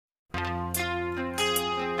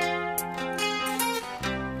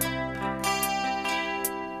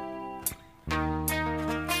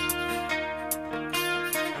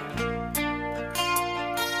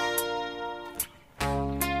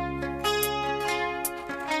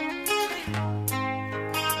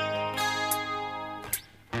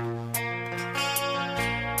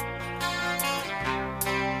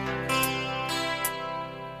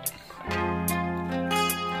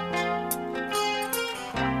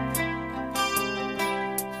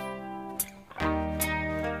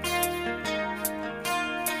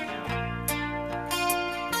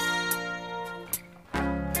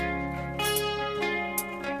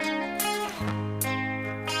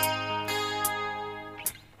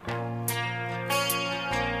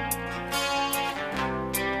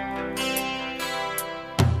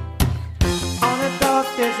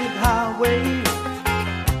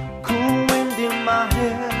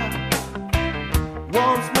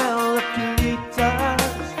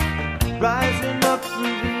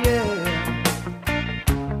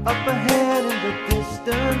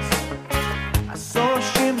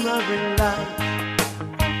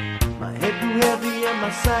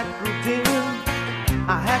grew dim,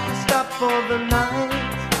 I had to stop for the night.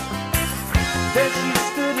 There she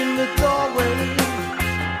stood in the doorway,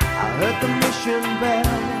 I heard the mission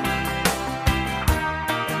bell,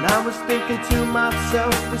 and I was thinking to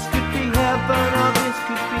myself, this could be heaven or this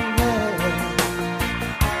could be hell.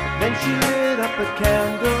 Then she lit up a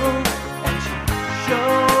candle and she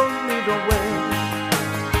showed me the way.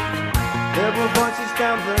 There were voices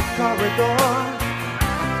down the corridor,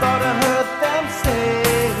 thought I heard them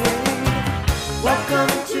say,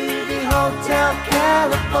 welcome to the Hotel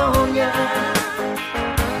California.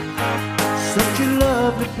 Such a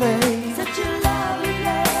lovely place, such a lovely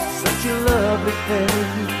place, such a lovely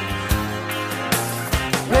place.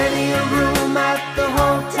 Plenty of room at the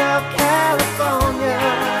Hotel California.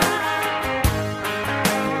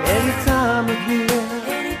 Any time of year,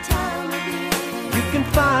 you can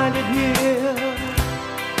find it here.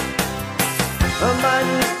 Her mind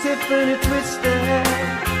is Tiffany twisted,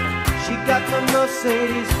 she got the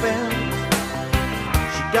Mercedes-Benz.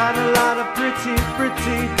 She got a lot of pretty,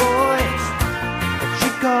 pretty boys that she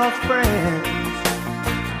calls friends.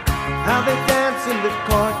 How they dance in the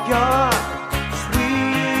courtyard,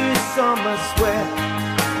 sweet summer sweat.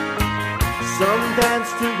 Some dance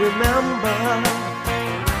to remember,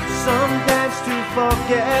 some dance to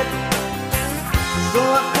forget. So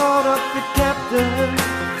I called up the captain,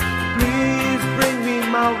 please bring me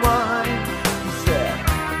my wine. He said,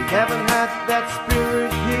 we haven't had that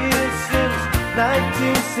spirit here since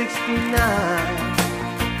 1969.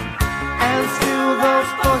 And still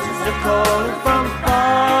those voices are calling from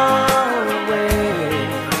far away.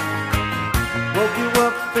 Woke you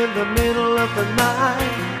up in the middle of the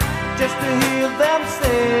night just to hear them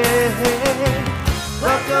say,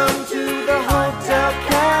 welcome to the Hotel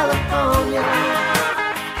California.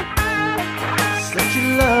 Such a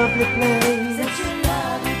lovely place, such a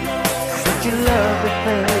lovely place, such a lovely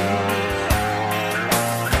place.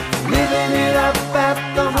 Living it up at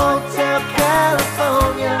the Hotel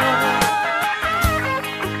California.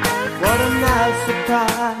 What a nice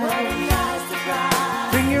surprise, what a nice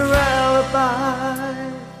surprise. Bring your alibi.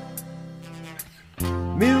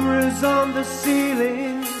 Mirrors on the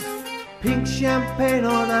ceiling, pink champagne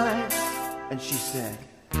on ice. And she said,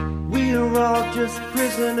 we are all just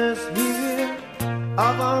prisoners here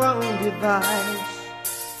of our own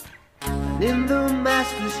device. And in the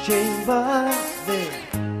master's chamber, they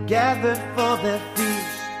gathered for their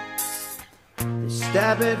feast. They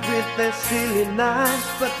stab it with their silly knives,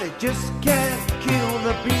 but they just can't kill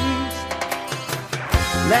the beast.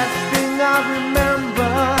 Last thing I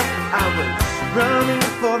remember, I was running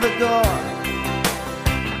for the door.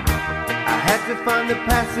 I had to find the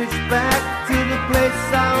passage back to the place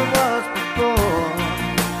I was before.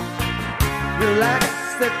 Relax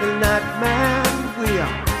at the night, man, we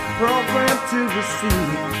are programmed to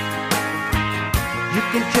receive. You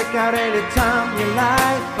can check out any time you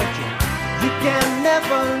like, but you can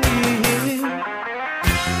never leave.